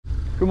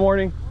Good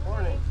morning.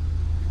 Morning.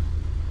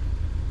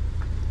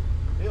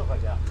 Feels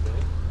like afternoon.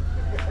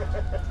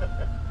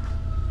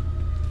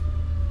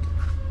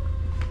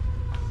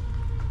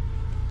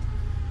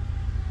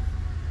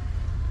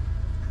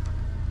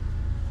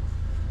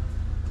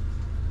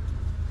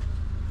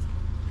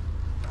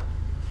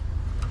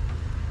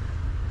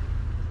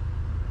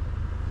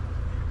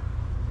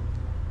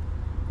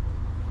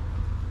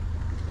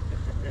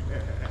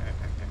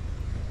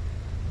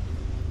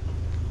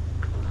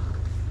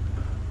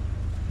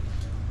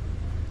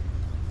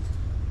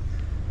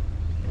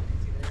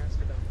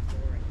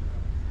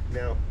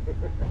 No.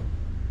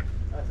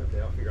 That's okay.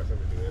 I'll figure out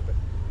something to do with it.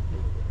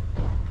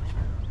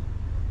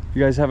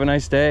 You guys have a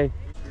nice day.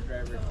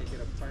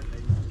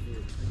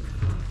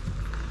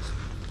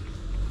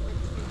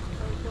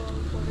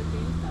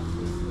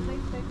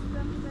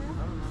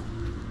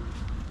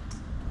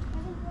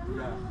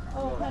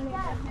 Oh, honey,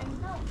 I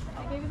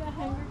gave you that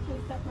hanger to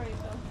separate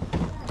though.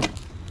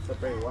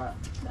 Separate what?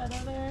 That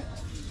other.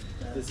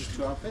 This is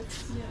 2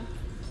 outfits? Yeah.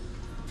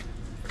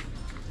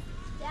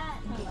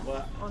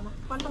 What?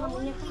 ¿Cuánto la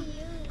muñeca?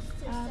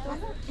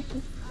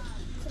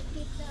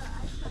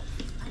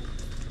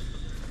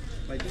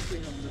 Like this, we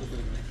have a little bit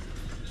of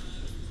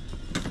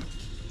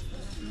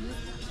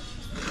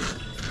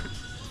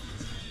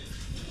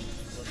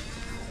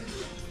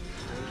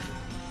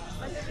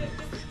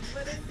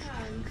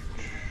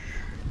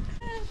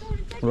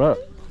What up?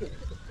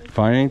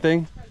 Find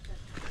anything?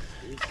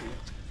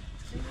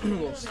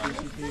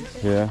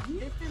 Yeah.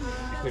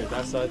 Clear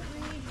that side.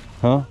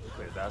 Huh?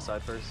 Clear that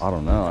side first. I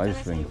don't know. I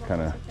just been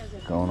kind of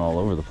going all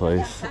over the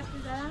place.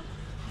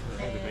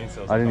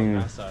 I didn't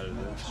even.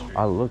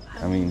 I looked.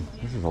 I mean,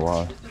 this is a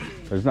lot.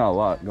 There's not a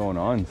lot going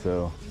on,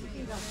 so.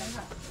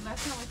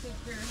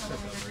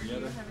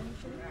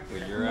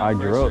 I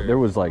drove. There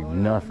was like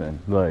nothing.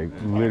 Like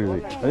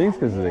literally. I think it's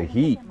because of the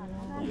heat.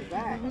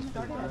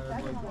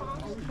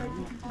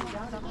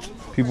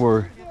 People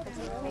were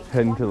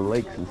heading to the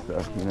lakes and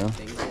stuff. You know.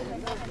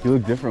 You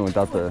look different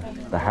without the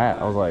hat.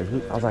 I was like,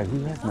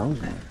 who has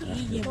nose mask?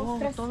 Y llevó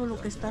todo lo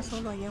que está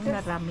solo allá, una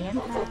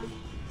herramienta.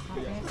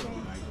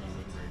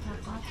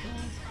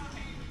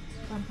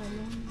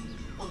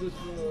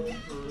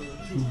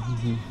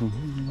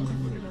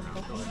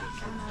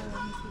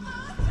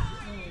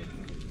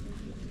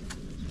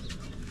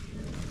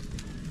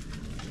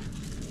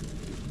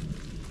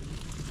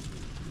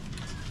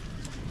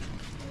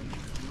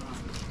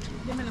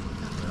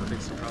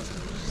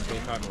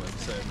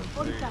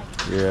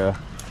 Yeah.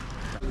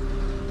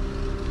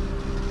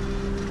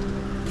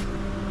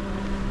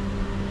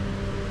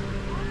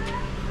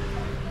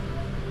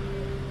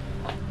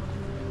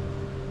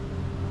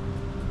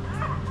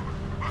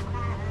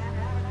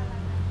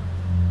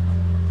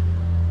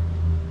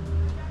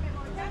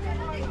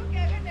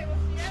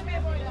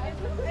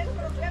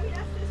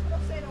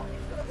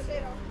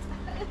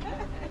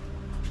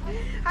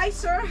 Hi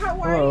sir,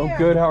 how are Hello. you?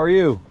 Good. How are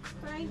you?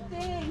 Fine,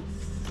 thanks.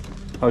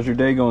 How's your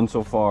day going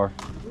so far?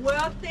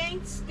 Well,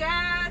 thanks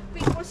God,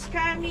 people's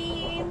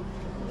coming,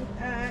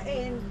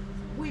 and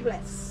we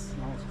bless.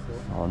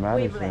 Oh, We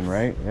Madison, bless.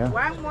 right? Yeah.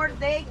 One more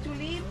day to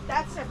live,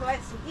 that's a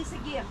blessing. It's a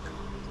gift.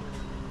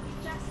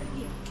 It's just a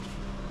gift.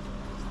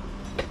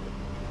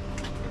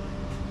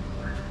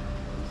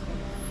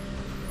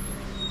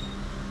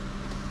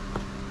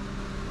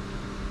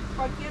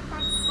 Cualquier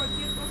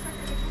cosa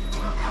que le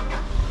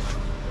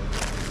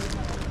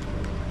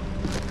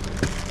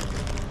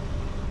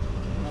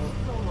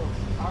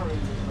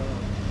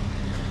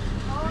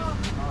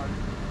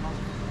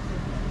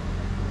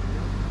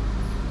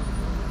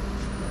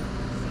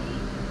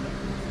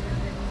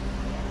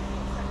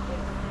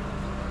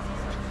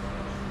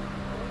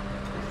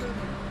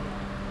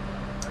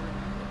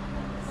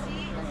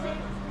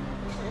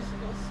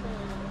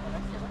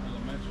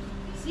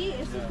Sí,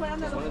 estos fueron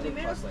de los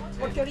primeros,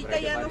 porque ahorita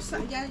ya no,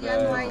 ya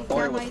no hay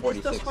de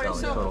estos, por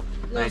eso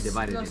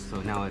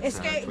es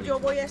que yo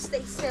voy a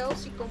State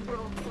Sales y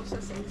compro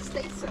cosas en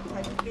State Sales.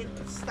 I get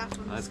stuff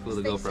from That's cool,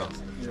 the State GoPro.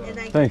 Sales, and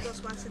I get Thanks.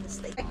 those ones in the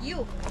State. Like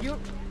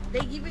they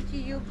give it to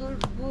you good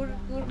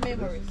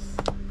memories,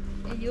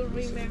 and you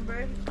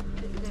remember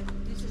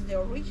this is the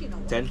original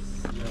one. 10.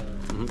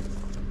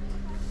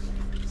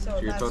 So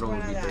your that's total one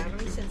would of be the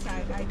 30. reasons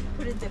I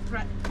put it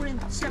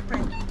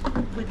separate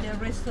with the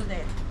rest of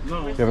the. You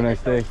have a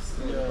nice day.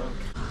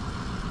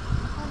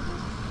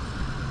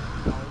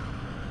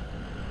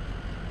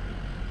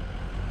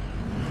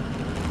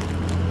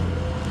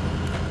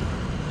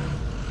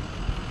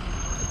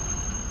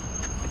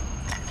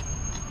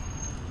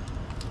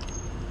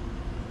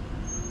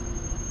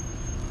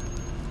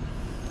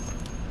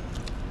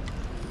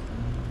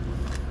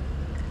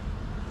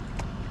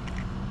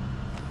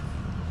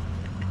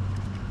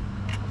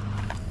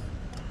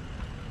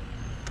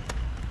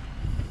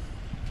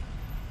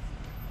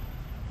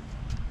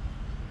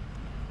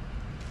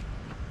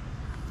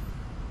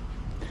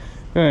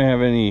 You don't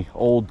have any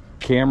old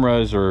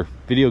cameras or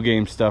video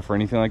game stuff or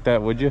anything like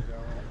that, would you?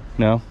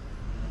 No?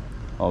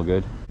 All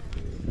good.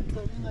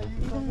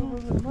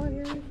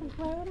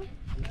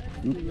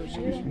 Oops,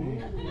 excuse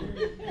me.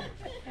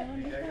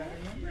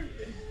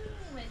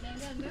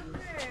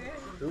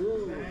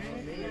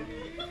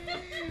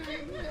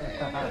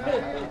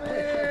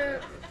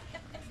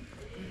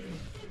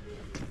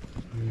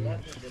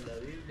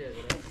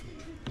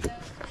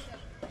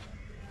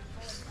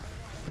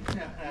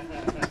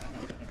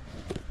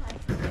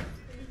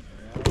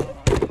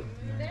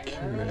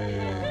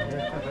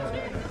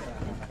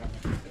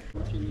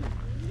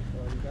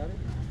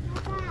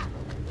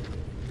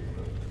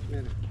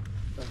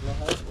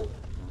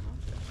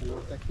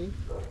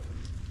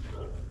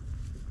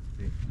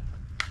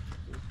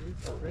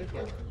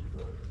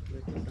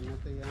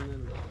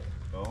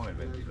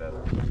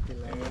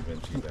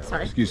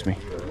 Sorry. Excuse me.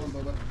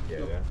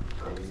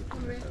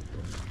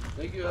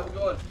 Thank you, have a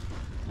good one.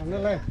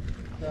 Ándale.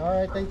 All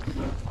right, thank you.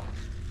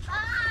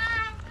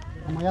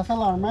 Como ya se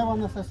la armé,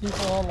 van a ser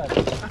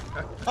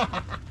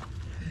 $5.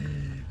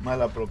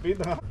 Mala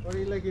propina. What are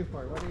you looking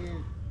for? What are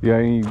you... You got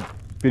any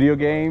video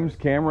games,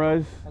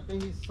 cameras? I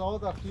think he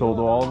sold a few. Sold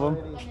all of them?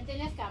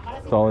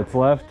 already. That's all that's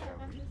left?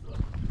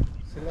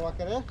 ¿Sí lo va a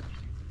querer?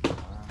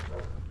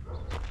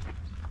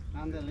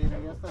 Ándale,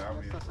 ya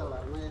está se la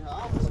armé.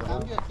 Ah, pues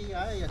cambio aquí,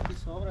 ay, aquí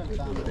sobra el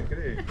cambio.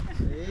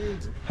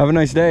 Sí. Have a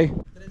nice day.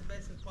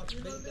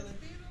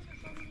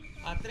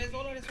 $3,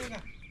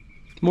 oiga.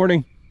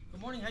 Morning.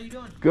 Good morning, how you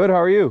doing? Good, how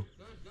are you?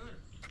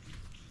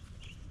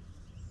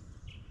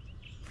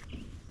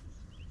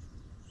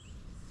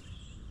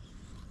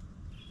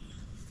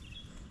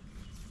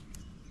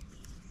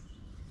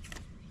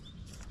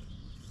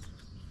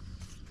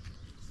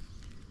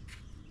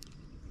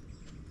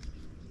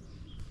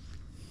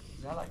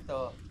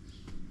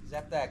 Is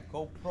that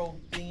GoPro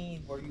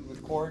thing where you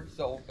record?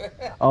 So.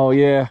 Oh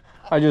yeah,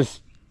 I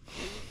just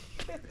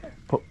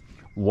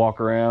walk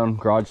around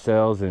garage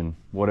sales and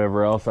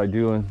whatever else I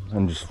do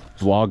and just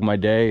vlog my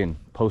day and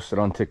post it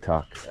on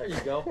TikTok. There you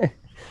go.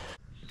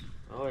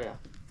 Oh yeah.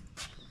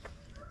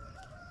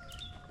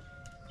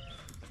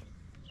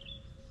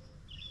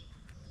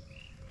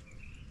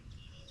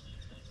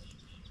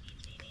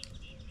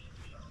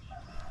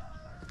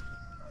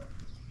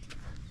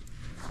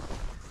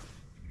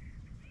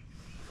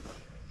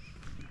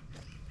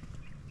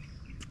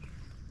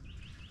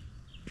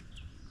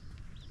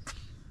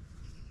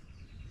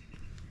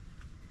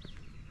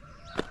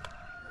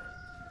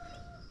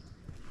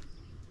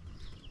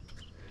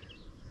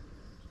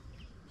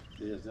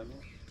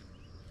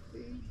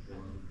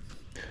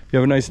 You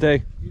have a nice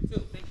day. You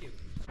too, thank you.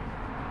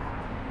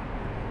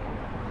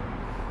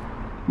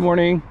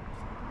 Morning.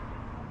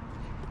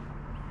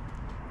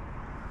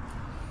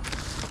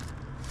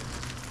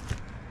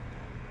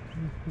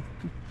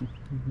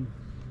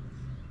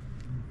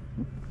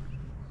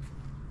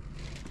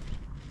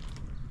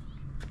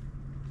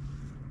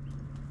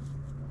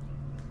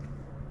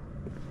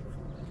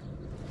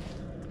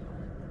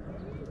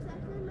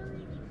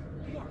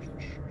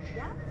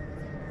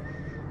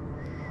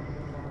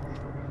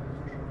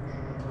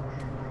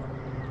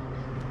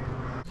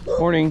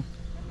 Morning.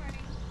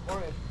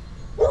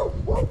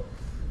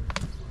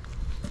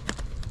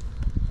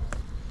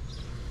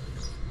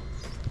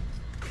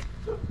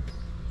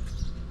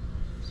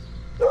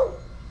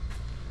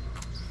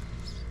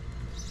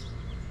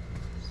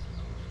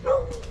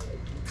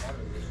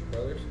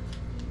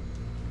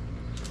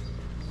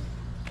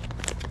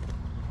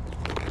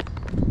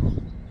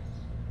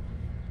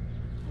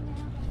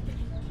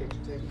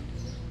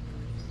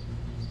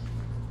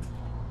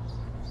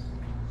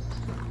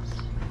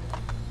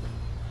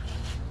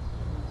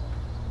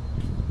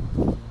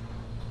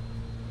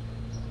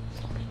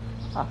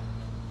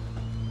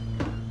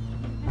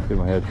 Hit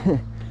my head.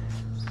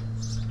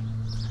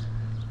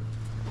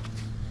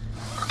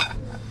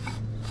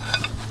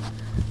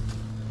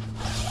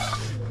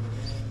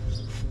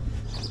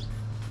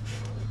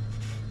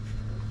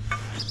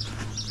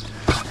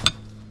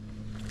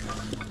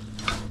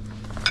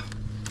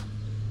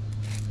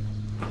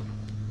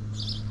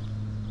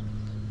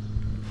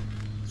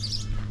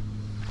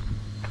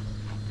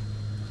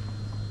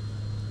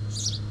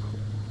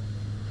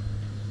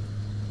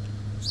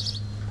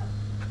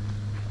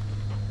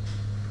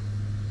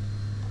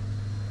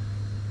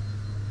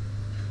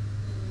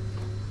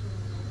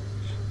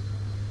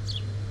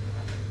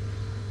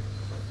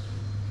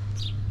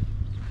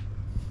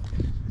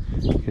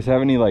 You guys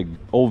have any like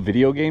old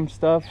video game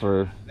stuff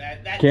or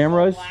that's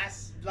cameras?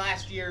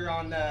 Last year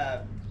on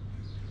the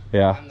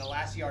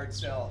last yard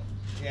sale.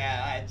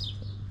 Yeah.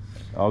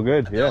 All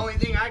good. The only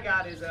thing I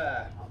got is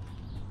a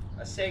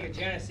Sega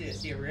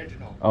Genesis, the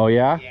original. Oh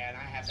yeah? Yeah, and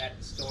I have that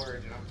in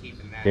storage and I'm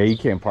keeping that. Yeah, you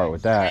can't part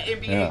with that.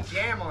 NBA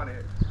Jam on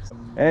it.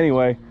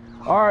 Anyway,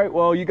 all right.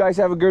 Well, you guys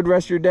have a good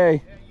rest of your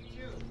day. Yeah,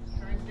 you too.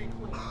 Try and stay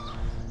cool.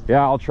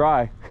 Yeah, I'll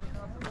try.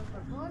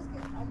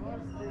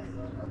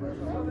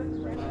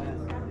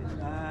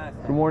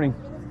 Good morning.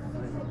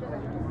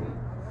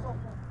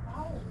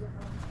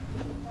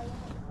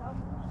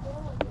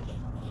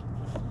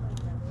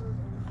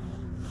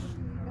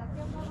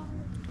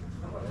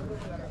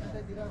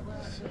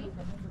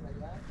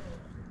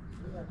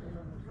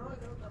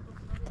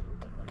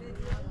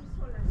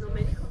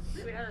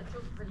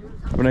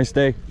 Have a nice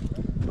day.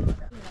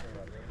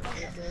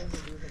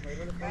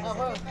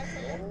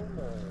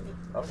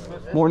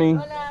 Morning.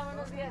 Hola,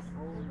 buenos días.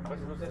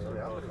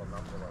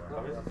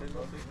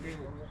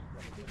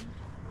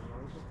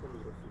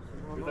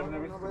 Yo también a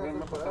veces me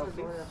ha pasado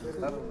así,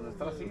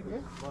 estar así,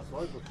 ¿eh?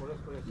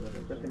 De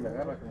repente me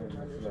agarra como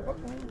me bajo.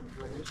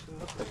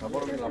 El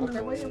sabor de la boca.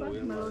 Me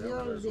lo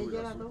dio de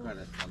ayer a dos.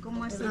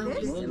 ¿Cómo así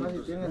ves? Se me va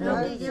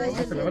el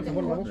sabor de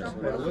la boca.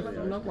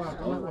 Un agua así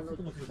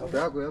como si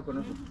fuera. Cuidado con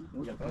eso.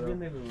 Y atrás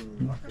viene el...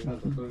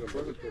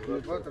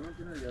 también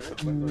tiene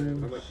diabetes.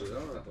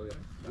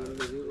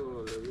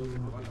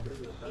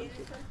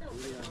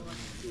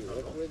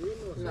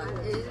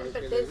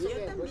 Yo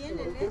también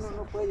en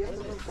eso.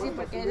 Sí,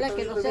 porque es la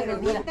que no se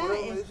revita.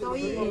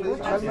 Estoy en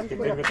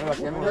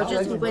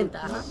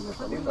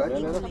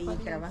 8.50. Y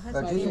trabajas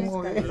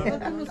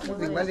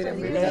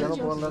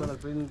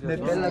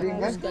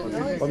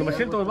Cuando me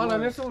siento mal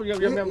en eso, ya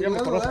me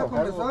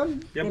conozco.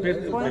 Ya me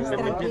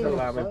empieza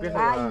la...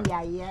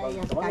 Ay,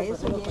 hasta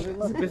eso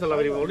llega. Empieza la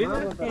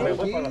bribolina, me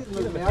voy para la me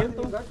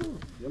siento.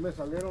 Ya me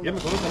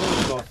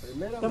conozco.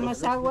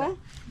 ¿Tomas agua?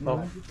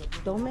 No.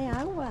 Tome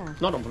agua.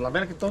 No, pues la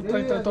verdad que todo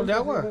trae todo de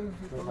agua.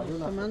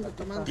 Tomando.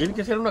 Tiene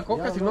que ser una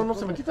coca, si no, no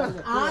se me quita.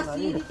 Ah,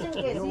 sí, dicen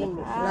que sí.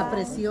 La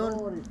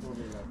presión.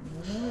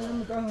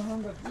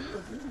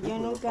 Yo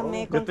nunca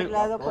me he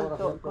controlado con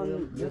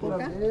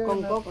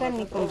coca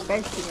ni con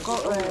Pepsi.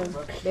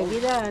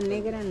 Bebida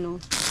negra no.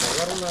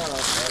 Pero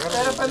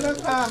pues no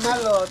está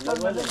malo, no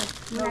duele.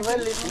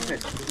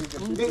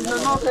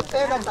 No se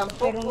pega tampoco.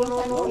 Pero no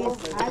sabe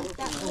si es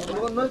alta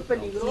No es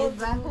peligroso. si es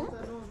baja.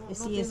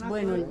 Sí es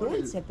bueno el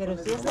dulce, pero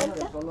si es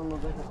alta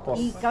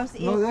y causa...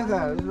 No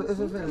deja,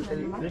 eso es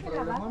el... Más que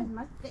la baja es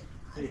más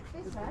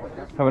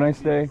Have a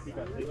nice day.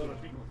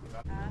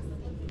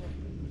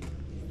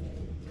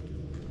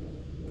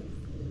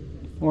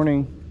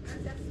 Morning.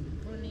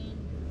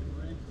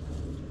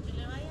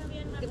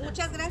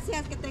 Muchas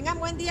gracias, que tengan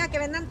buen día, que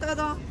vendan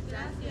todo.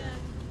 Gracias.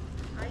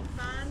 Hay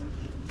pan.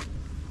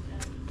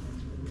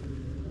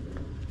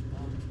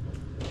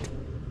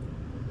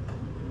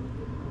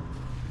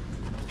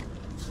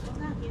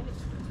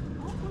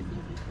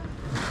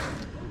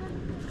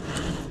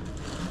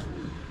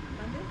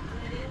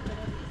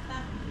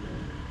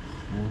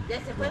 ¿Ya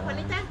se fue,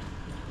 Juanita?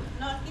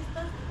 No, aquí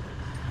está.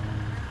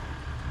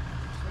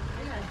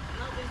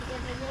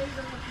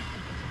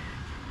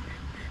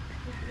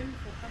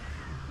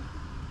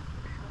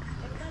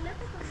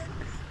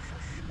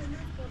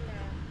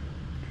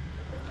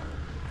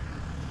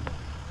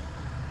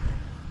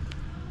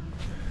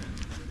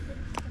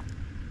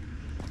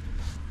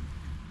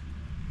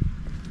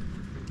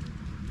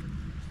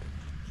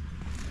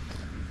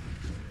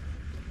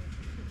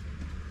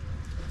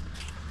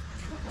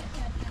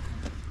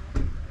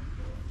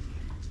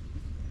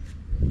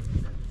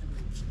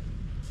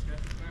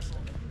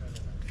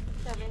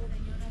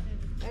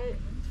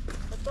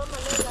 De todas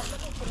maneras, las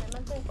cosas que me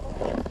manden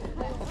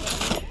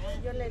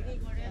yo le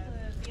digo.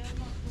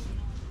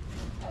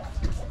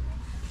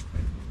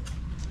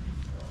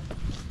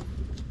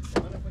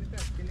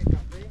 ¿Tiene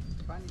café,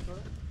 pan y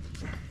todo?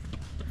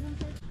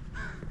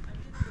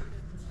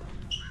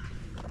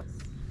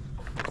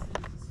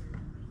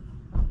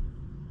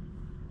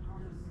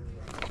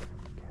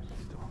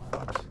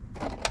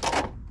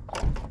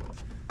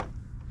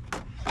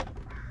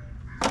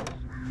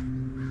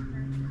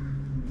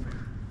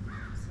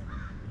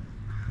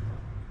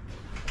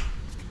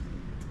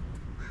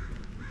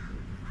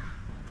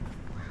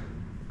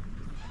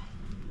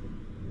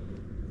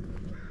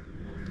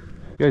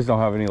 You guys don't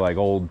have any like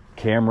old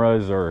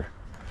cameras or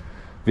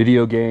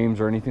video games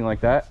or anything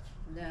like that?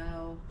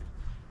 No.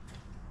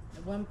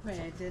 At one point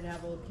I did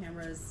have old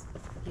cameras. I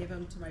gave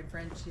them to my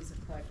friend. She's a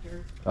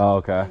collector. Oh,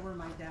 okay. They were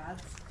my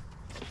dad's.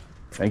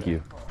 Thank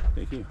you.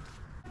 Thank you.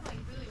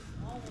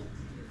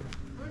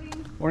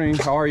 Morning.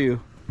 How are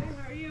you? Hey,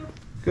 how are you?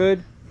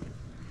 Good.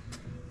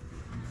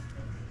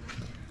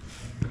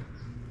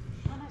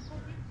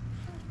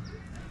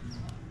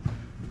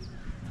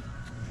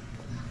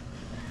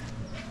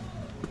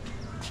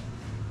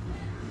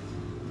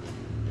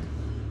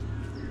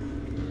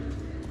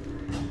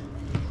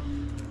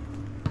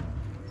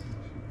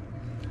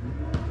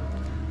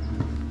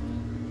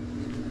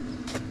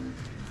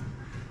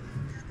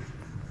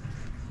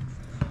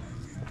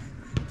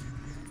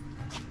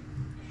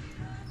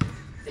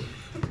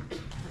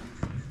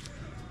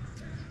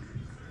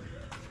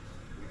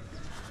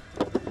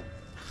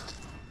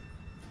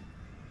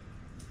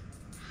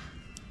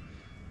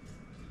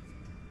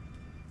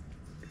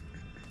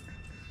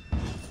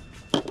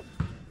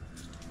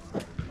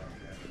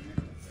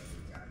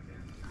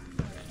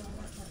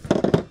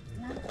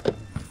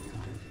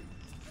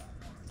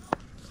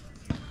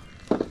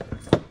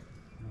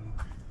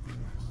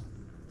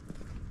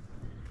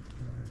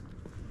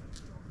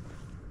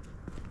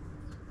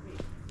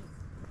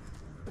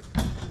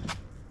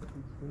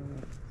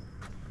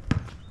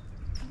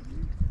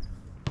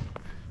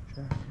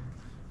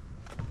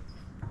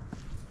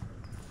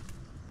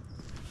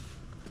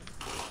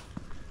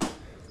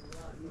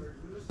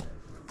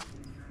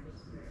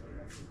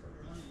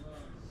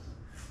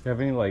 You have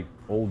any like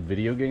old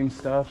video game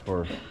stuff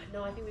or?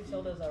 No, I think we've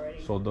sold those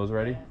already. Sold those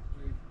already? Yeah.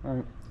 All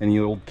right. Any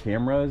old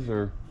cameras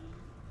or?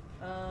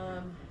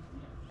 I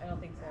don't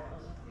think so.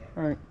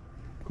 All right.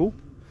 Cool.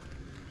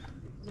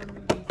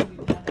 Remember we had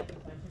like a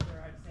bunch of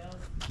garage sales?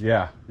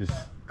 Yeah, just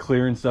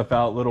clearing stuff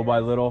out little by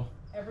little.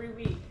 Every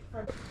week.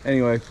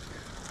 Anyway,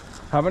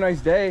 have a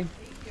nice day.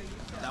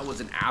 That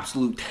was an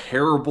absolute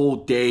terrible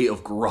day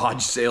of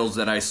garage sales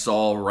that I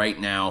saw right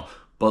now.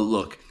 But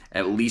look,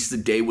 at least the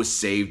day was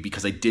saved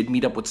because I did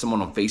meet up with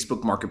someone on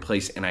Facebook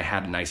Marketplace and I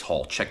had a nice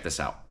haul. Check this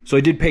out. So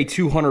I did pay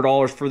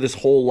 $200 for this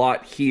whole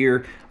lot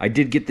here. I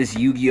did get this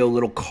Yu-Gi-Oh!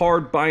 Little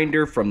card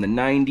binder from the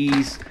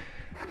 90s.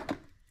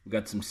 We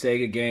got some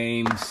Sega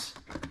games.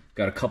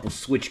 Got a couple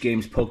Switch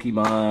games,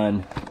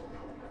 Pokemon,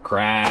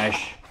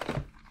 Crash.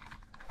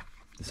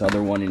 This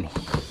other one in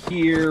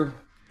here.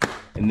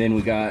 And then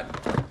we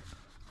got a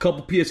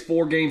couple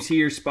PS4 games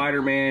here,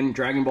 Spider-Man,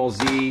 Dragon Ball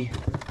Z,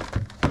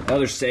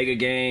 another Sega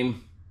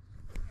game.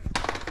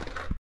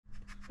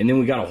 And then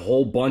we got a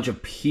whole bunch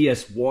of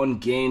PS1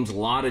 games, a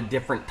lot of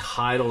different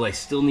titles. I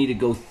still need to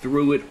go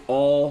through it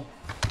all.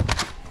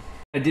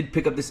 I did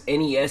pick up this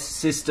NES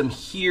system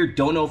here.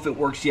 Don't know if it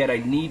works yet. I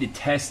need to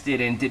test it,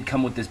 and it did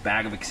come with this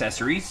bag of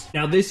accessories.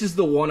 Now this is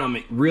the one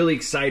I'm really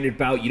excited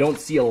about. You don't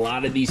see a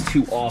lot of these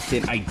too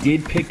often. I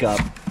did pick up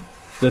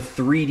the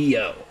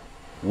 3DO,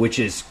 which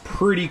is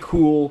pretty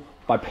cool,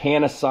 by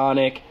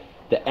Panasonic.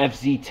 The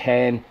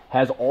FZ10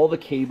 has all the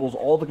cables,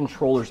 all the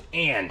controllers,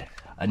 and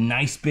a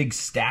nice big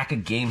stack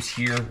of games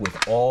here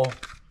with all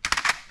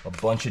a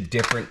bunch of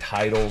different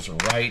titles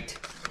right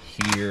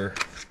here.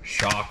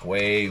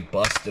 Shockwave,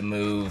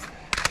 Bust-A-Move,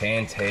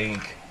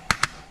 Pan-Tank.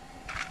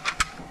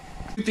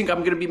 I think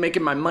I'm gonna be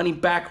making my money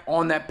back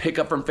on that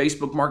pickup from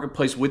Facebook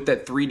Marketplace with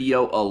that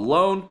 3DO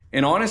alone.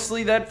 And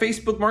honestly, that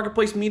Facebook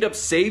Marketplace meetup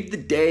saved the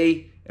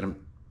day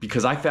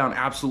because I found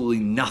absolutely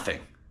nothing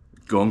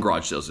going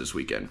garage sales this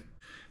weekend.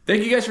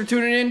 Thank you guys for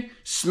tuning in.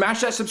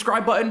 Smash that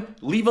subscribe button,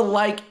 leave a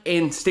like,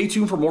 and stay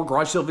tuned for more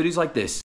garage sale videos like this.